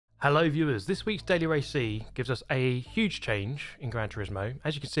Hello viewers, this week's Daily Race C gives us a huge change in Gran Turismo.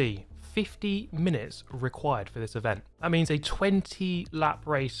 As you can see, 50 minutes required for this event. That means a 20 lap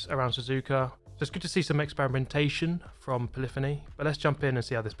race around Suzuka. So it's good to see some experimentation from Polyphony, but let's jump in and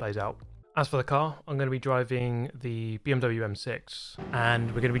see how this plays out. As for the car, I'm going to be driving the BMW M6 and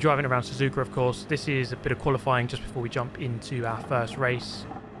we're going to be driving around Suzuka, of course. This is a bit of qualifying just before we jump into our first race.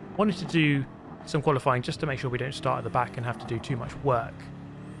 Wanted to do some qualifying just to make sure we don't start at the back and have to do too much work.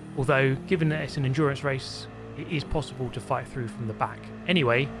 Although, given that it's an endurance race, it is possible to fight through from the back.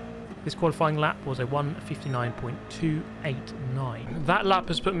 Anyway, this qualifying lap was a 1:59.289. That lap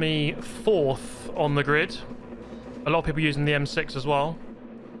has put me 4th on the grid. A lot of people using the M6 as well.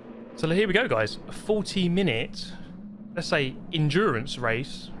 So here we go, guys. A 40-minute, let's say, endurance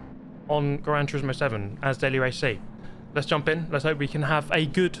race on Gran Turismo 7 as Daily Race C. Let's jump in. Let's hope we can have a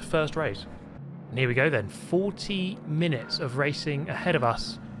good first race. And here we go then. 40 minutes of racing ahead of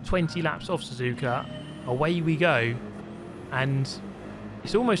us. 20 laps off Suzuka, away we go, and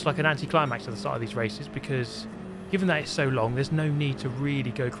it's almost like an anticlimax at the start of these races because given that it's so long, there's no need to really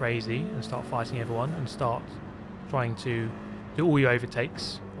go crazy and start fighting everyone and start trying to do all your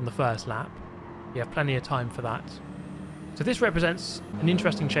overtakes on the first lap. You have plenty of time for that. So this represents an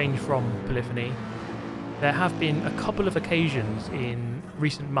interesting change from Polyphony. There have been a couple of occasions in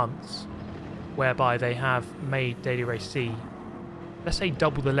recent months whereby they have made Daily Race C, let's say,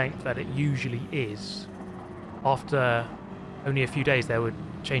 double the length that it usually is. After only a few days, they would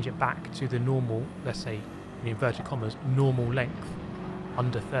change it back to the normal, let's say, in inverted commas, normal length,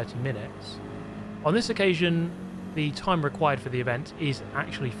 under 30 minutes. On this occasion, the time required for the event is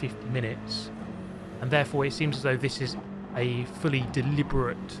actually 50 minutes, and therefore it seems as though this is a fully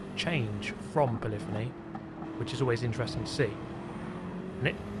deliberate change from Polyphony, which is always interesting to see.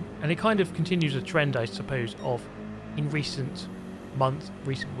 And it kind of continues a trend, I suppose, of in recent months,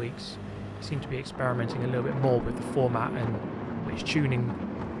 recent weeks, they seem to be experimenting a little bit more with the format and which tuning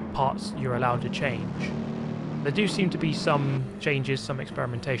parts you're allowed to change. There do seem to be some changes, some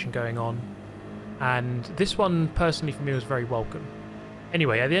experimentation going on, and this one personally for me was very welcome.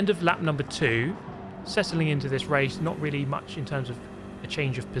 Anyway, at the end of lap number 2, settling into this race, not really much in terms of a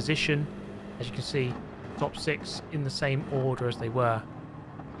change of position. As you can see, top 6 in the same order as they were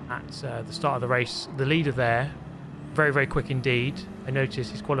at the start of the race. The leader there, very, very quick indeed. I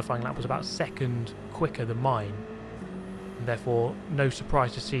noticed his qualifying lap was about a second quicker than mine, and therefore no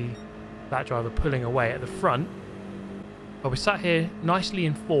surprise to see that driver pulling away at the front. But we sat here nicely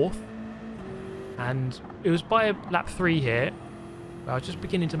in 4th, and it was by lap 3 here where I was just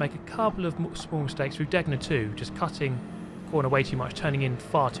beginning to make a couple of small mistakes through Degner 2, just cutting the corner way too much, turning in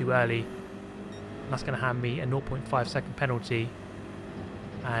far too early, and that's going to hand me a 0.5 second penalty.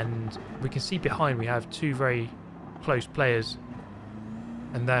 And we can see behind we have 2 very close players,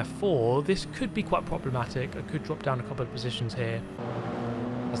 and therefore this could be quite problematic. I could drop down a couple of positions here,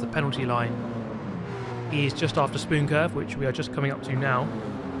 as the penalty line is just after Spoon Curve, which we are just coming up to now.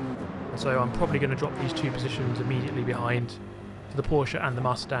 And so I'm probably going to drop these 2 positions immediately behind to the Porsche and the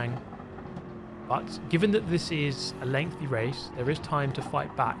Mustang. But given that this is a lengthy race, there is time to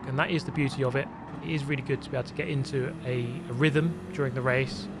fight back, and that is the beauty of it. It is really good to be able to get into a rhythm during the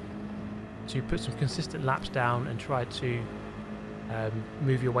race, to put some consistent laps down and try to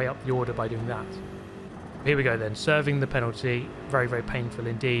move your way up the order by doing that. Here we go then, serving the penalty. Very, very painful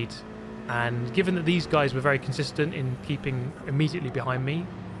indeed. And given that these guys were very consistent in keeping immediately behind me,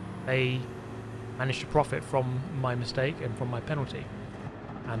 they managed to profit from my mistake and from my penalty.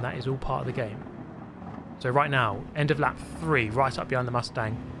 And that is all part of the game. So right now, end of lap 3, right up behind the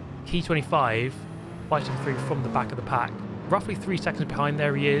Mustang. Key 25 fighting through from the back of the pack. Roughly 3 seconds behind,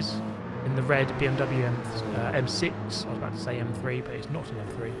 there he is, in the red BMW M6. I was about to say M3, but it's not an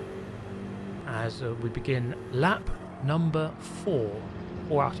M3. As we begin lap number 4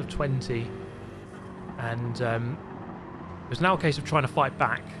 out of 20. And it was now a case of trying to fight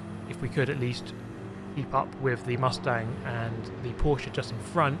back, if we could at least keep up with the Mustang and the Porsche just in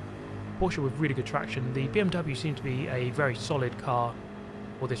front. Porsche with really good traction. The BMW seemed to be a very solid car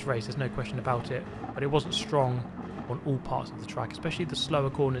for this race, there's no question about it, but it wasn't strong on all parts of the track, especially the slower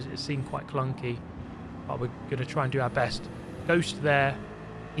corners. It seemed quite clunky, but we're going to try and do our best. Ghost there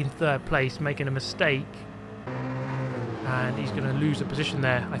in 3rd place, making a mistake, and he's going to lose a position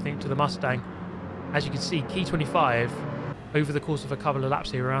there, I think, to the Mustang. As you can see, Key 25 over the course of a couple of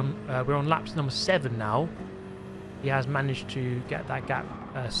laps here, we're on laps number 7 now. He has managed to get that gap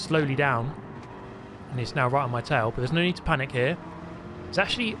slowly down, and it's now right on my tail, but there's no need to panic here. It's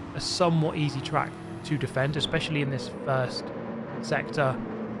actually a somewhat easy track to defend, especially in this first sector.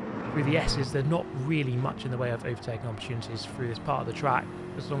 Through the S's, there's not really much in the way of overtaking opportunities through this part of the track.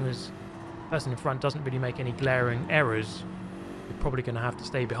 as long as the person in front doesn't really make any glaring errors, you're probably going to have to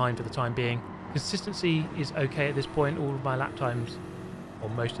stay behind for the time being. Consistency is okay at this point. All of my lap times, or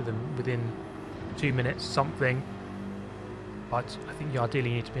most of them, within 2 minutes something. But I think you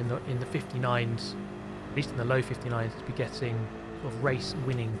ideally need to be in the 59s, at least in the low 59s, to be getting sort of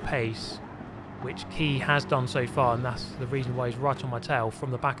race-winning pace, which Key has done so far, and that's the reason why he's right on my tail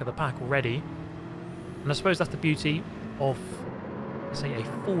from the back of the pack already. And I suppose that's the beauty of, let's say, a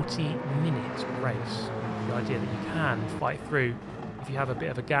 40-minute race. The idea that you can fight through if you have a bit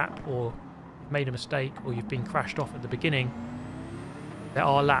of a gap, or you've made a mistake, or you've been crashed off at the beginning. There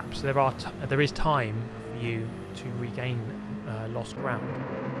are laps, there is time for you to regain lost ground.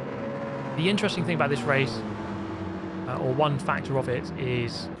 The interesting thing about this race, or one factor of it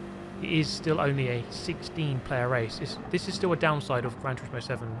is still only a 16-player race. This is still a downside of Gran Turismo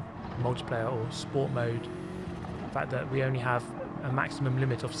 7 multiplayer or sport mode. The fact that we only have a maximum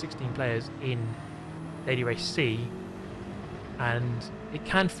limit of 16 players in Daily Race C, and it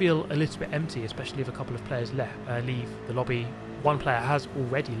can feel a little bit empty, especially if a couple of players leave the lobby. One player has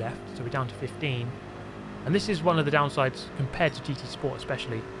already left, so we're down to 15. And this is one of the downsides compared to GT Sport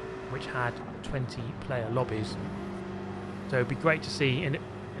especially, which had 20-player lobbies. So it'd be great to see an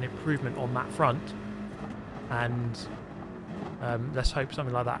improvement on that front, and let's hope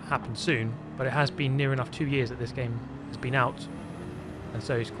something like that happens soon. But it has been near enough 2 years that this game has been out, and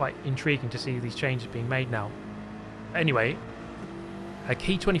so it's quite intriguing to see these changes being made now. Anyway,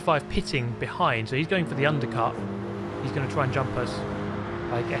 Key 25 pitting behind, so he's going for the undercut. He's going to try and jump us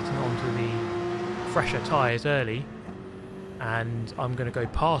by getting onto the fresher tyres early, and I'm going to go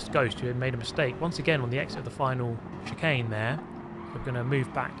past Ghost, who had made a mistake once again on the exit of the final chicane there. We're going to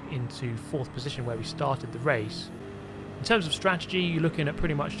move back into 4th position where we started the race. In terms of strategy, you're looking at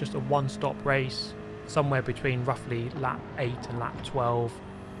pretty much just a one-stop race, somewhere between roughly lap 8 and lap 12.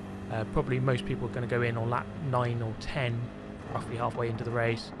 Probably most people are going to go in on lap 9 or 10, roughly halfway into the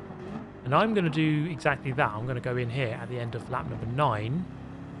race. And I'm going to do exactly that. I'm going to go in here at the end of lap number 9,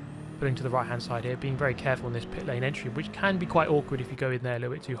 pulling to the right-hand side here, being very careful in this pit lane entry, which can be quite awkward if you go in there a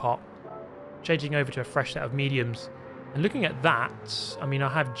little bit too hot. Changing over to a fresh set of mediums. And looking at that, I mean, I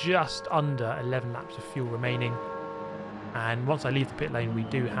have just under 11 laps of fuel remaining. And once I leave the pit lane, we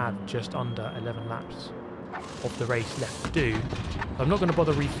do have just under 11 laps of the race left to do. So I'm not going to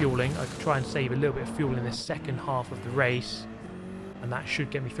bother refueling. I could try and save a little bit of fuel in this second half of the race, and that should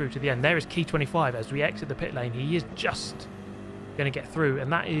get me through to the end. There is Key 25 as we exit the pit lane. He is just going to get through,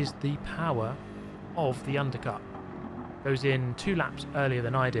 and that is the power of the undercut. Goes in 2 laps earlier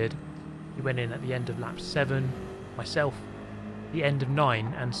than I did. He went in at the end of lap 7, myself the end of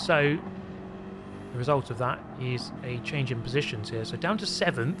 9, and so the result of that is a change in positions here. So down to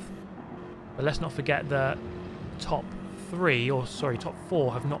 7th, but let's not forget that top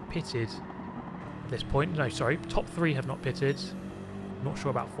 4 have not pitted at this point. No, sorry, top 3 have not pitted. Not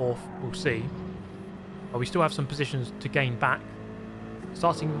sure about 4th, we'll see. But we still have some positions to gain back.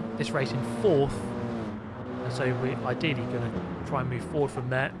 Starting this race in 4th, and so we're ideally going to try and move forward from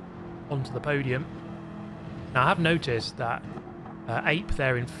there onto the podium. Now I have noticed that Ape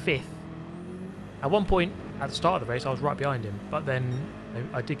there in 5th. At one point at the start of the race I was right behind him, but then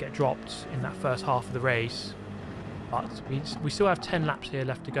I did get dropped in that first half of the race. But we still have 10 laps here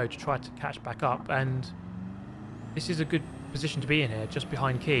left to go to try to catch back up, and this is a good position to be in here, just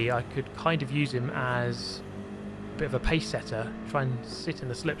behind Key. I could kind of use him as a bit of a pace setter, try and sit in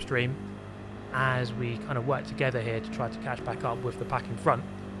the slipstream as we kind of work together here to try to catch back up with the pack in front.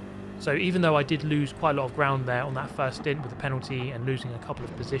 So even though I did lose quite a lot of ground there on that first stint with the penalty and losing a couple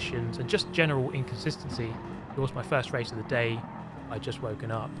of positions and just general inconsistency, it was my first race of the day. I'd just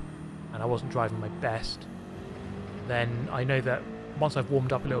woken up and I wasn't driving my best. Then I know that once I've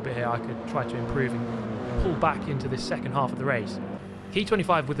warmed up a little bit here, I could try to improve and pull back into this second half of the race. Key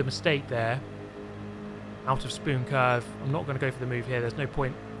 25 with a mistake there, out of spoon curve. I'm not going to go for the move here. There's no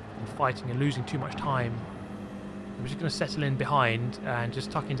point in fighting and losing too much time. I'm just going to settle in behind and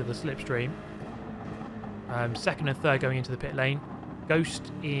just tuck into the slipstream. Second and third going into the pit lane.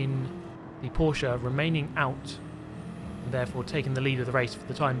 Ghost in the Porsche remaining out, and therefore taking the lead of the race for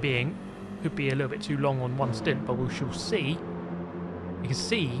the time being. Could be a little bit too long on one stint, but we shall see. You can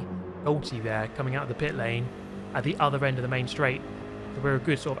see Golty there coming out of the pit lane at the other end of the main straight. So we're a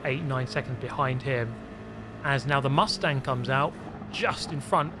good sort of 8-9 seconds behind him. As now the Mustang comes out just in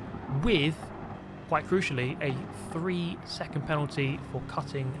front with, quite crucially, a 3-second penalty for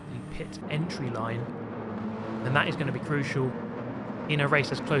cutting the pit entry line. And that is going to be crucial in a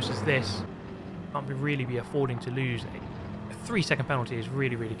race as close as this. Can't really be affording to lose. A 3-second penalty is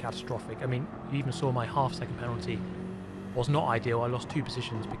really, really catastrophic. I mean, you even saw my half-second penalty was not ideal. I lost 2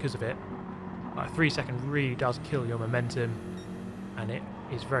 positions because of it. A 3-second really does kill your momentum, and it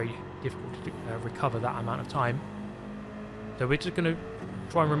is very difficult to recover that amount of time. So we're just going to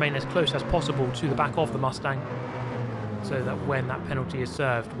try and remain as close as possible to the back of the Mustang, so that when that penalty is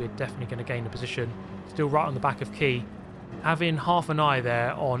served, we're definitely going to gain a position. Still right on the back of Key, having half an eye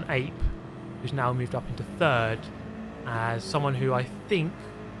there on Ape, who's now moved up into 3rd, as someone who I think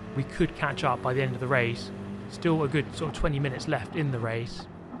we could catch up by the end of the race. Still a good sort of 20 minutes left in the race,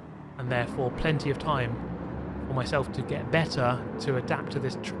 and therefore plenty of time for myself to get better, to adapt to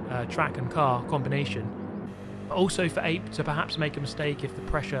this track and car combination. But also for Ape to perhaps make a mistake if the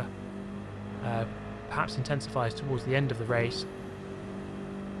pressure perhaps intensifies towards the end of the race,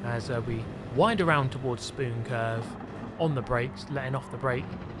 as we wind around towards Spoon Curve on the brakes, letting off the brake,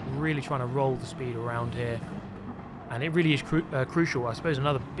 really trying to roll the speed around here. And it really is crucial. I suppose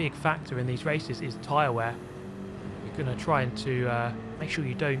another big factor in these races is tyre wear. You're going to try and to make sure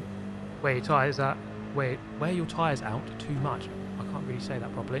you don't wear your tyres out too much. I can't really say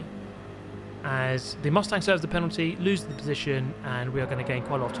that properly. As the Mustang serves the penalty, loses the position, and we are going to gain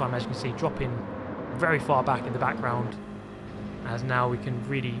quite a lot of time, as you can see, dropping very far back in the background, as now we can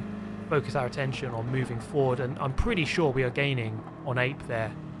really focus our attention on moving forward. And I'm pretty sure we are gaining on Ape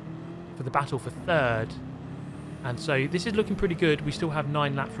there for the battle for 3rd. And so this is looking pretty good. We still have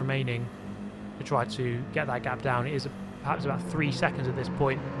 9 laps remaining to try to get that gap down. It is perhaps about 3 seconds at this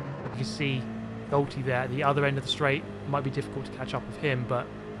point. You can see Golty there at the other end of the straight. It might be difficult to catch up with him, but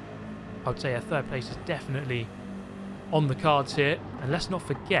I would say a 3rd place is definitely on the cards here. And let's not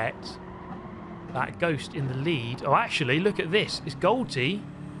forget that Ghost in the lead. Oh, actually, look at this. It's Golty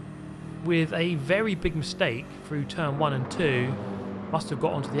with a very big mistake through turn 1 and 2. Must have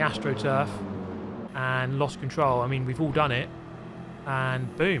got onto the AstroTurf and lost control. I mean, we've all done it.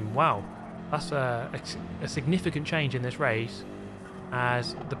 And boom, wow. That's a significant change in this race,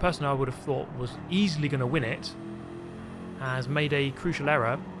 as the person I would have thought was easily going to win it has made a crucial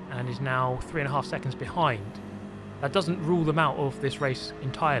error and is now 3.5 seconds behind. That doesn't rule them out of this race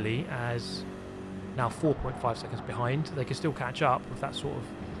entirely, as now 4.5 seconds behind. They can still catch up with that sort of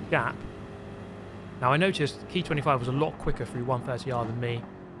gap. Now I noticed Key 25 was a lot quicker through 130R than me,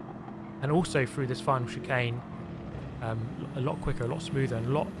 and also through this final chicane, a lot quicker, a lot smoother, and a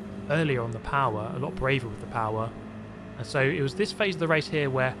lot earlier on the power, a lot braver with the power. And so it was this phase of the race here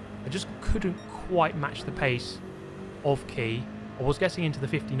where I just couldn't quite match the pace of Key. I was getting into the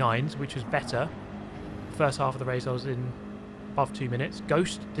 59s, which was better. The first half of the race I was in above 2 minutes.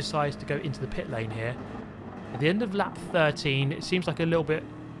 Ghost decides to go into the pit lane here. At the end of lap 13, it seems like a little bit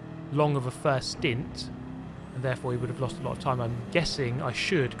long of a first stint, and therefore he would have lost a lot of time. I'm guessing I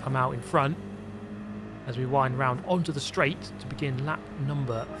should come out in front as we wind round onto the straight to begin lap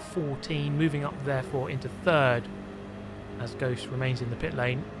number 14, moving up therefore into 3rd as Ghost remains in the pit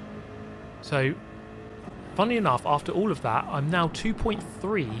lane. So funnily enough, after all of that, I'm now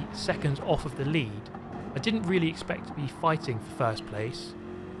 2.3 seconds off of the lead. I didn't really expect to be fighting for first place.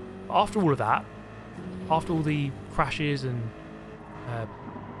 But after all of that, after all the crashes and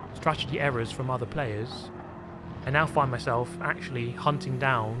strategy errors from other players, I now find myself actually hunting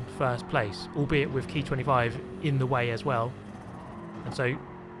down first place, albeit with Key 25 in the way as well. And so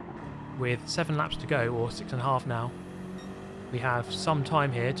with 7 laps to go, or 6.5 now, we have some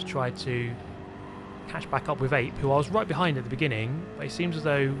time here to try to catch back up with Ape, who I was right behind at the beginning, but it seems as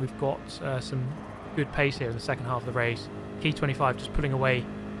though we've got some good pace here in the second half of the race. Key 25 just pulling away,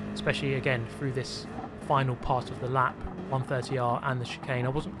 especially again through this final part of the lap, 130R and the chicane. I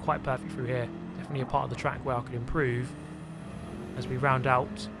wasn't quite perfect through here. Definitely a part of the track where I could improve. As we round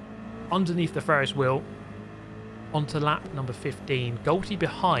out underneath the Ferris wheel onto lap number 15. Golty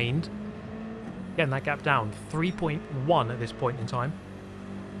behind, getting that gap down, 3.1 at this point in time.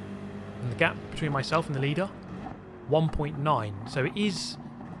 And the gap between myself and the leader, 1.9. So it is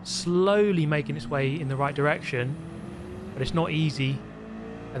slowly making its way in the right direction, but it's not easy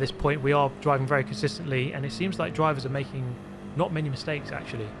at this point. We are driving very consistently, and it seems like drivers are making not many mistakes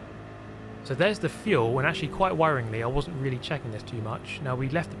actually. So there's the fuel, and actually quite worryingly, I wasn't really checking this too much. Now we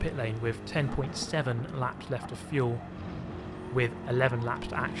left the pit lane with 10.7 laps left of fuel, with 11 laps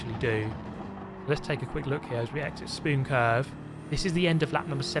to actually do. Let's take a quick look here as we exit Spoon Curve. This is the end of lap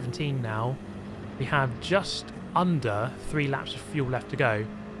number 17 now. We have just under 3 laps of fuel left to go,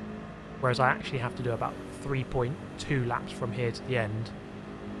 whereas I actually have to do about 3.2 laps from here to the end.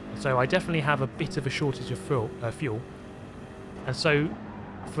 So I definitely have a bit of a shortage of fuel. And so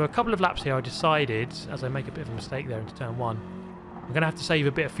for a couple of laps here, I decided, as I make a bit of a mistake there into turn 1, I'm going to have to save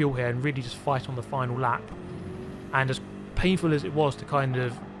a bit of fuel here and really just fight on the final lap. And as painful as it was to kind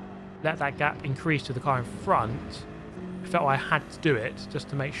of let that gap increase to the car in front, I felt I had to do it just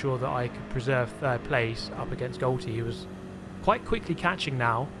to make sure that I could preserve third place up against Golty, who was quite quickly catching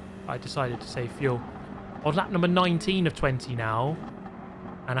now. I decided to save fuel. On lap number 19 of 20 now,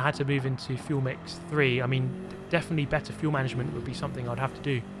 and I had to move into fuel mix 3. I mean, definitely better fuel management would be something I'd have to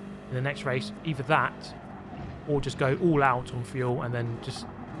do in the next race. Either that, or just go all out on fuel and then just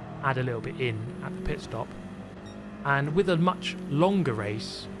add a little bit in at the pit stop. And with a much longer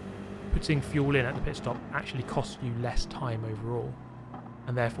race, putting fuel in at the pit stop actually costs you less time overall,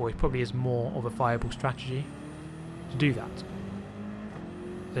 and therefore it probably is more of a viable strategy to do that.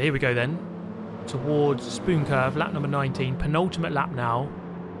 So here we go then, towards Spoon Curve, lap number 19, penultimate lap now,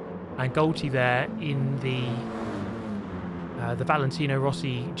 and Golty there in the Valentino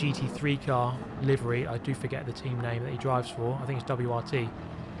Rossi GT3 car livery. I do forget the team name that he drives for. I think it's WRT.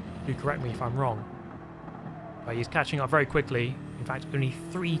 Do correct me if I'm wrong. But he's catching up very quickly. In fact, only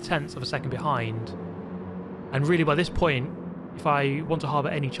 0.3 of a second behind. And really by this point, if I want to harbour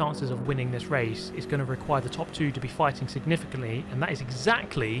any chances of winning this race, it's going to require the top two to be fighting significantly. And that is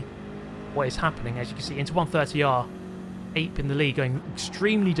exactly what is happening. As you can see, into 130R, Ape in the lead, going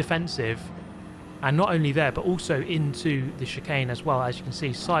extremely defensive. And not only there, but also into the chicane as well. As you can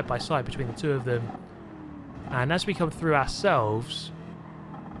see, side by side between the two of them. And as we come through ourselves,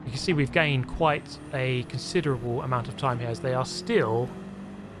 you can see we've gained quite a considerable amount of time here, as they are still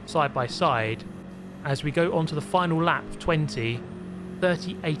side by side. As we go on to the final lap of 20,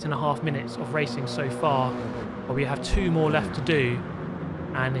 38.5 minutes of racing so far, but we have 2 more left to do,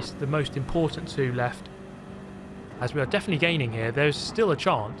 and it's the most important 2 left. As we are definitely gaining here, there's still a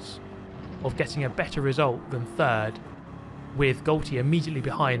chance of getting a better result than third, with Golty immediately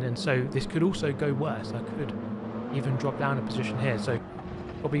behind, and so this could also go worse. I could even drop down a position here, so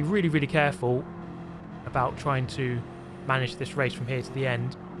I'll be really, really careful about trying to manage this race from here to the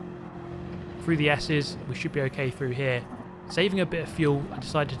end. Through the S's, we should be okay through here. Saving a bit of fuel, I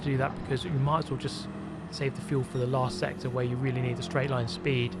decided to do that because you might as well just save the fuel for the last sector where you really need the straight line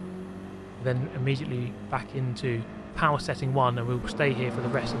speed. Then immediately back into power setting 1, and we'll stay here for the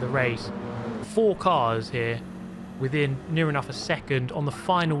rest of the race. 4 cars here within near enough a second on the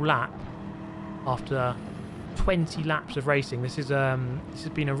final lap after 20 laps of racing. This has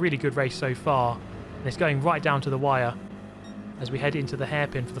been a really good race so far, and it's going right down to the wire as we head into the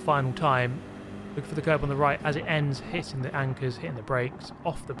hairpin for the final time. Look for the curb on the right as it ends, hitting the anchors, hitting the brakes,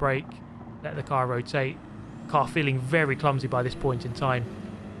 off the brake, let the car rotate. Car feeling very clumsy by this point in time,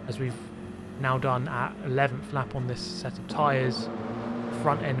 as we've now done our 11th lap on this set of tyres.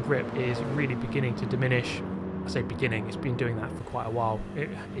 Front end grip is really beginning to diminish. I say beginning, it's been doing that for quite a while.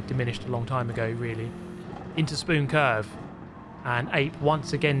 It diminished a long time ago, really. Into Spoon Curve, and Ape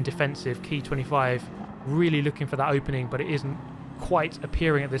once again defensive. Key 25 really looking for that opening, but it isn't quite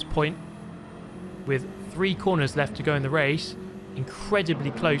appearing at this point. With 3 corners left to go in the race, incredibly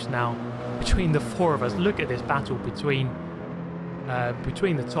close now between the 4 of us. Look at this battle between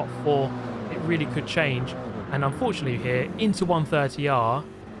the top 4. It really could change, and unfortunately here into 130R,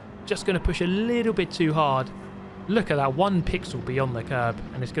 just going to push a little bit too hard. Look at that, 1 pixel beyond the curb,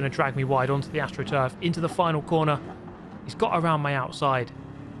 and it's going to drag me wide onto the AstroTurf into the final corner. He's got around my outside,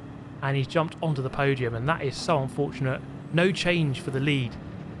 and he's jumped onto the podium, and that is so unfortunate. No change for the lead.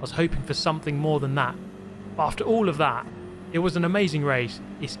 I was hoping for something more than that, but after all of that, it was an amazing race.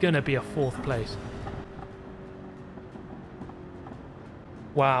 It's going to be a 4th place.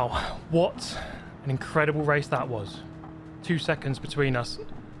 Wow, what an incredible race that was. 2 seconds between us.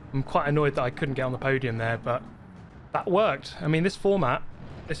 I'm quite annoyed that I couldn't get on the podium there, but that worked. I mean, this format,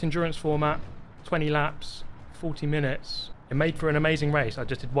 this endurance format, 20 laps, 40 minutes, it made for an amazing race. I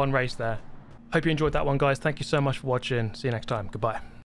just did 1 race there. Hope you enjoyed that one, guys. Thank you so much for watching. See you next time. Goodbye.